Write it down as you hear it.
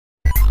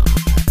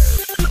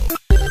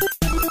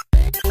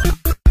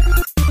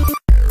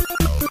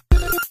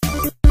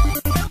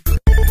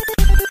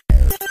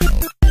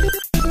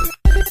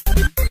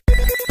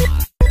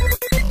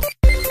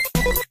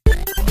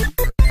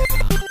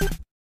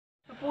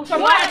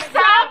What's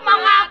up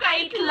mga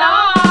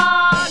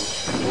kaitlog?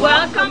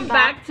 Welcome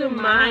back to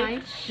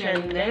my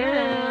channel.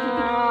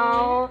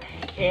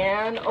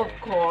 And of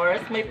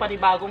course, may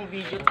panibagong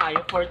video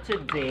tayo for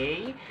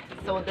today.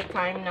 So the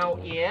time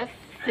now is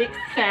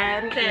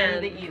 6:10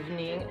 in the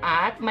evening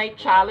at may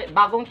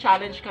bagong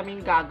challenge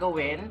kaming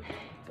gagawin.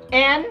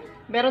 And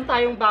meron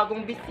tayong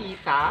bagong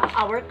bisita,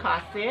 our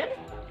cousin,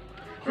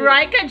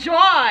 Raika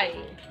Joy.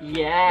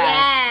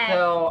 Yes.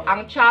 So,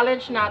 ang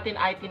challenge natin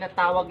ay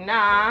tinatawag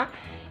na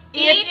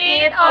Eat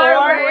It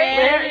or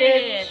Wear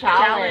It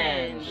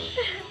Challenge.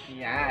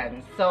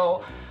 Yan.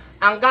 So,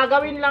 ang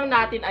gagawin lang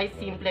natin ay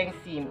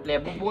simpleng-simple.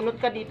 Bubunot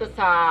ka dito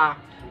sa,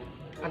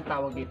 ang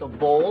tawag dito,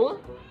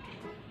 bowl.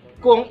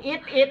 Kung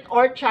Eat It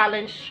or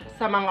Challenge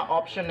sa mga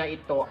option na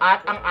ito.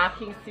 At ang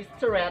aking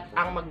sisterette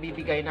ang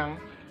magbibigay ng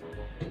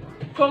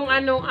kung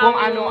ano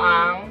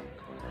ang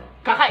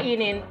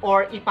kakainin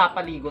or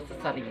ipapaligo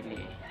sa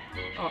sarili.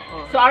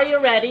 So, are you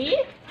ready?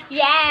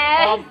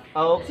 Yes!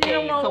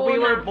 Okay, so we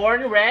were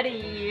born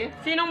ready.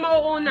 Sinong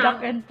mauuna?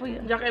 Jack and Poy.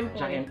 Jack and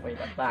Poy. Jack and Poy,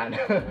 tatan.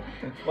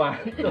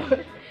 1,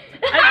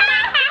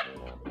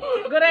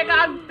 2. Gore ka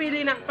ag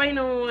pili na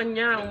painuan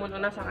niya. Umuno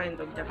na sa kain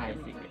to. Jack Ay,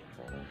 and Poy. sige.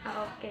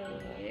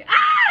 Okay.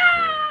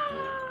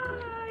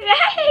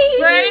 Yay!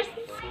 First,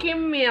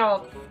 skim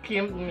milk.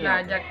 Skimmed milk.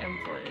 Na Jack and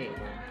Poy. Okay.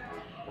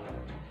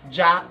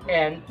 Jack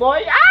and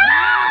Poy.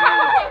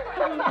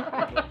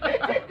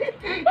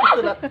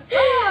 Sulat.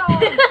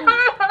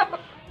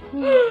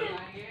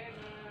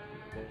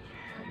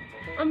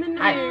 Amin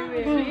na. Ay.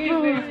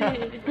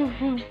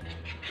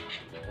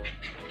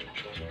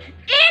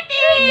 Eat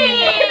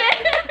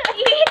it!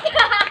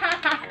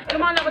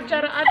 Kumana ko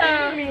tsara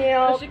ata.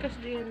 Milk.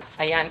 Kasi din.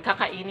 Ayan,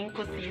 kakainin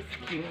ko si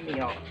skim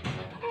milk.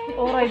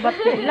 Oray, ba't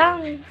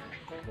lang?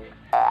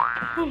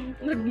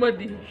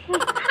 Nagmadi.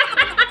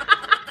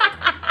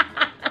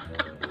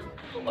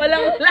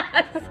 Walang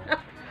lasa.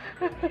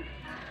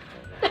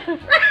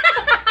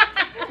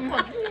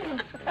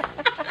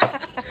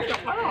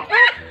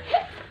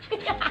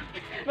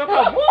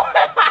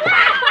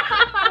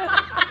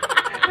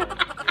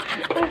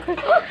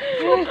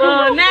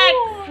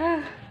 Next!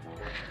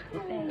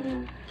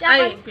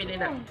 Ay, pili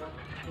na.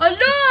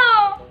 Ano?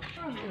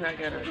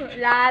 Nagaroon.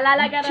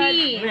 Lalagaran.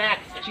 Cheese.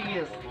 Next,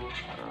 cheese.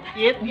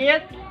 Eat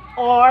it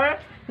or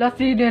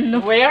Lasinin,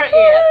 no? wear it.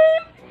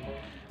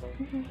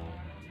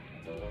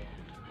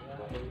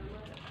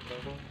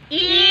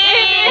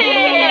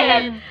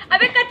 Eat!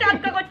 Abi ka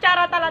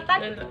kutsara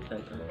talatan.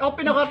 Oh,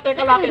 pinakarte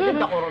ka laki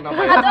din ako ron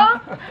naman. Ano?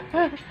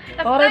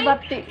 Oray,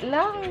 bati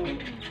lang.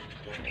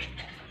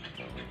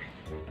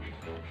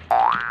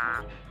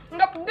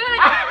 Not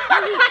good.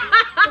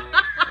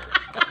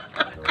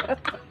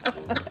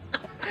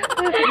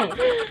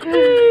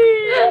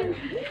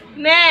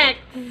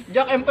 Next!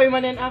 Jack and Poy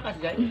manin akas,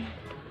 Jay.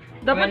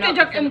 Dapat kay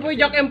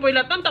Jack and Poy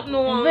latan tap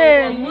no.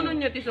 Ben. Muno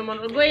niya ti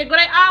suman. Goy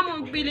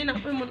amo pili na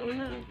pa mo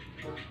na.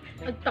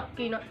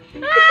 Agtakki na.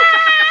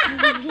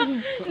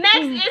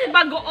 Next is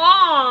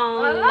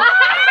bagoong.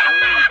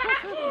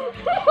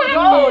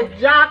 Go,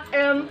 Jack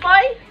and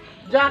Poy.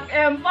 Jack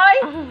and Poy.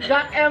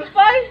 Jack and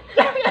Poy.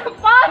 Jack and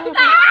Poy.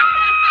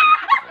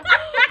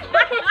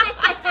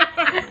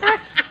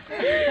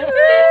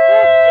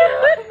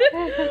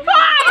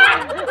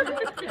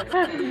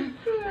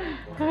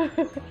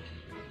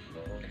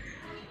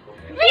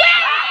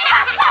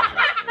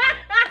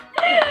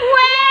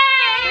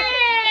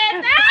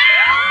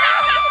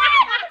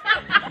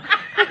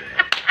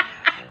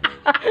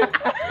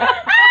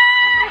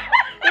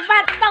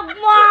 Ibatag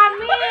mo,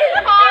 Ami.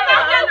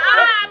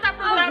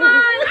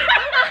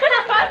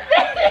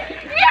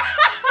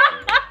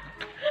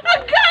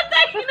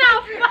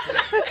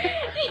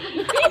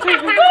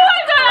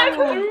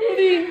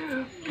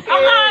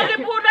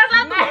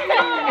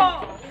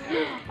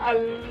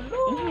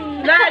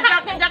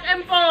 Jack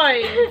and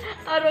Poy.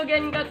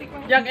 Arogan ka ti ko.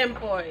 Jack and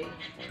Poy.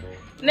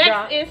 Next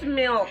Jack. is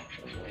milk.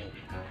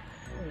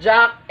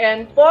 Jack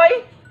and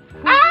Poy.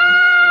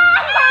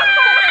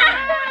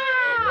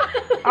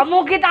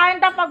 Amo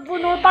kitain ta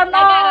pagbunutan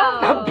na.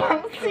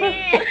 Nabangsi.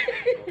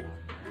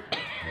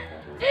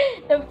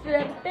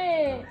 Nagflerte.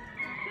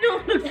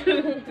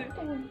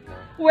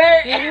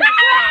 Where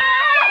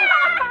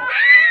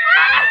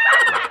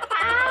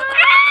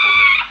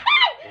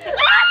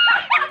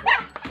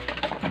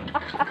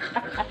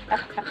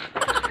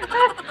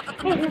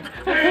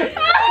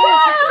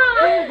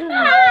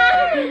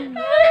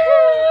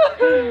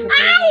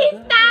Ay,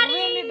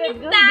 starring!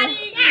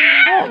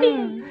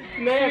 Starring!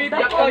 Next,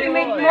 Jack Dapat and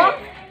make Poy. mo?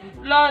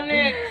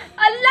 Lonix.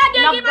 Allah,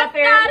 gagi ba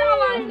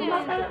starring?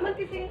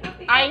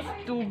 Ice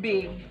too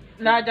big.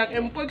 La Jack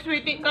and Poy,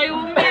 sweetie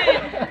kayo me.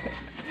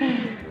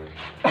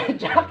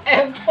 Jack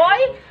and Poy.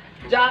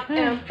 Jack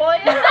and Poy.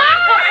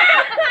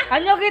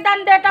 Anyo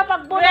kitan deta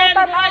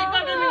pagbunutan na. Ay,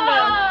 kagaling na.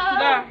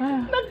 Da.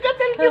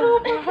 Nagkatil ka mo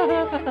pa.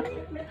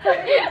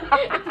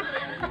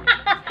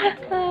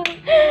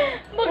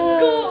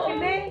 Magko.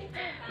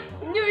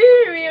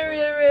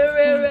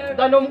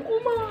 Danom ko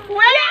ma.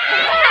 Wala!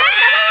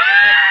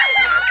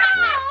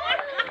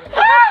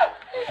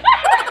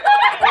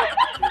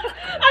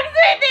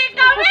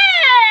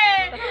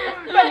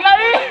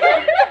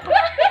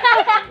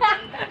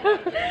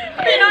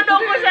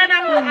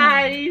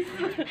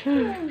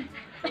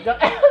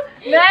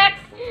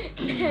 Next!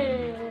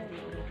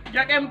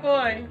 Jack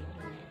Empoy.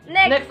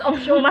 Next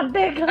option.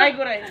 Mantega. Ay,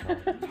 guray.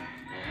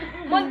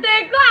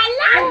 Montego,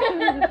 alam!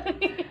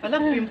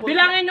 Alam, pimple.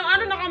 Bilangin nyo,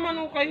 ano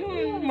nakamano kayo?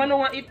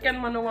 Manunga it can,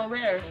 manunga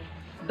wear.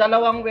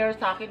 Dalawang wear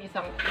sa akin,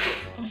 isang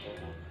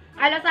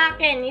Ano sa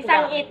akin,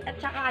 isang it at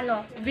saka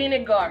ano,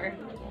 Vinegar.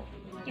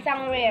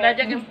 isang Na rare.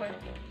 Jack Empoy.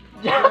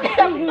 Jack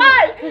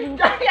Empal!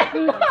 Jack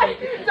Empal!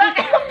 Jack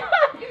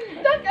Empal!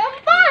 Jack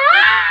Empal!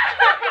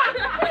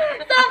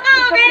 Saka,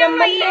 kaya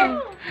may it.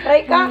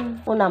 Try ka?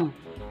 Unam.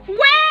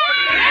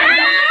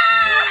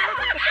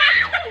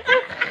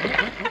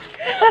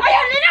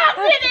 Ayun,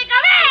 ninawagsili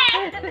kami!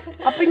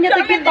 Apin niya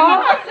kita.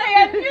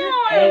 Sayan nyo!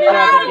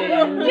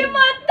 Yung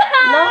mata!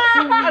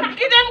 Ang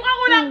kinem ka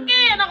ko lang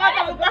kaya,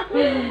 nakatawa.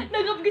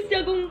 Nagapgis niya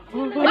kung...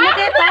 Apin niya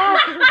kita.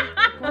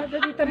 Kada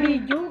dito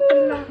video.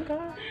 Kala ka.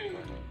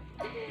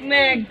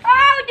 Next.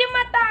 Oh, di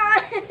mata!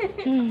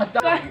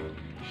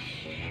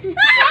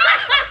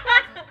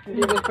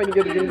 Hindi mo pa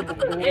nagagawin yung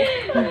buko.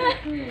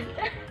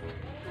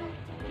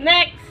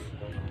 Next.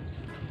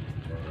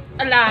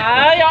 Ala,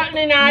 ayaw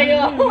ni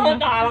Nayo.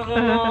 Tara ko.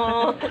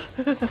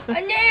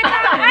 Ano yun?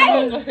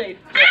 Ay!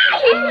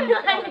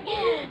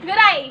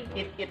 Guray!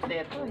 It.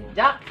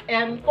 Jack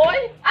Empoy!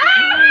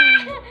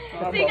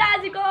 Siga,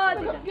 sikot!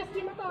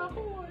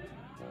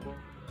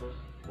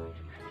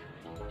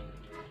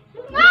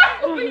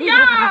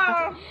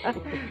 Yeah!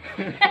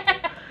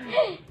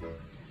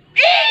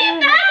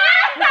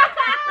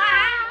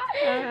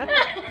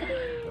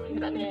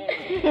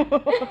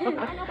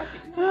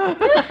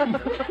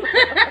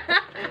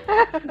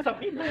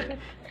 Sakit.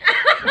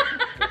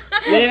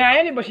 Hindi nga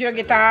yan, iba siya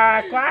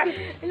kita kwan.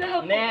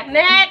 Next.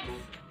 Next.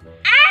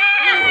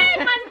 Ay,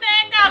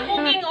 manteca,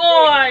 cooking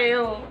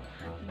oil.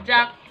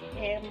 Jack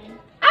M.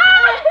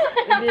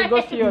 Hindi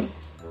gos yun.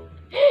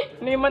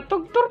 Hindi man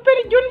tugtur,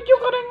 pero yun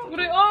ka rin.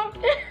 Gure, oh.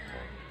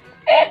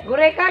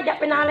 Gure ka, diya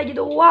pinala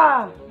dito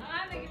uwa.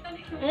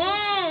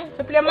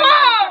 Sa pila man.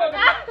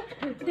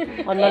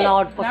 Ano na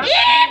out pa.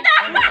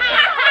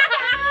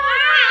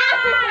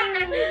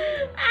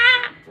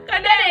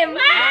 Kadalim!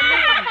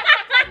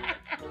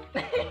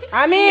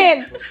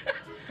 Amin!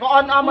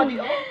 Kaan ama di.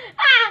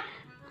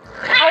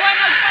 Awa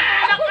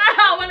nagpatulak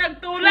ka, awa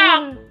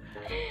nagtulak.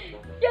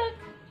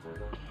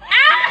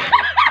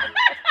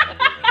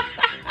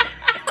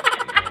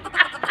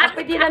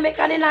 Kapit din na may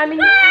kanin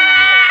namin.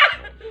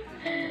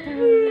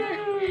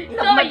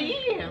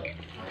 Mali.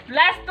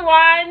 Last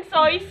one,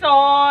 soy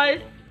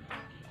sauce.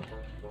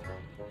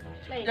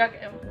 Jack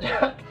M.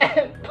 Jack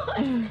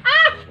Empoy.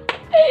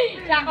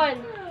 Sakon!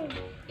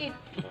 It!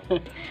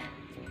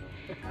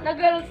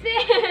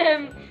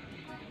 Nagalsim!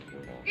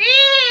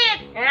 Eat!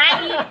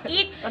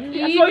 Eat!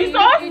 Soy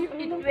sauce? Eat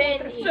when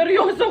eat.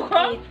 Seryoso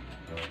ka? Eat.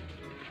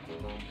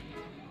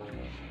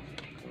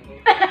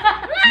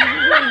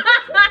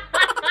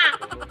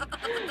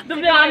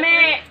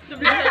 Dami!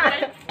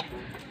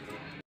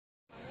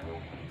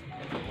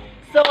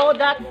 So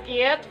that's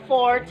it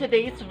for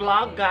today's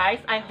vlog, guys.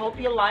 I hope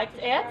you liked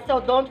it.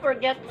 So don't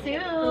forget to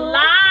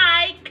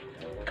Like,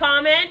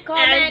 comment,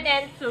 Comment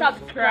and and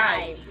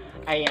subscribe.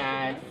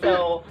 Ayan.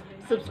 So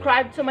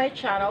subscribe to my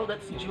channel.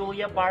 That's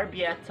Julia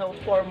Barbietto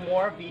for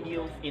more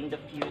videos in the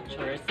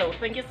future. So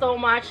thank you so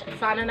much.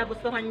 Sana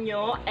nagustuhan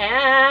nyo.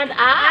 And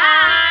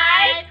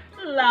I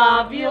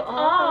love you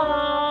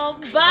all.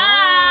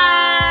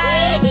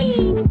 Bye!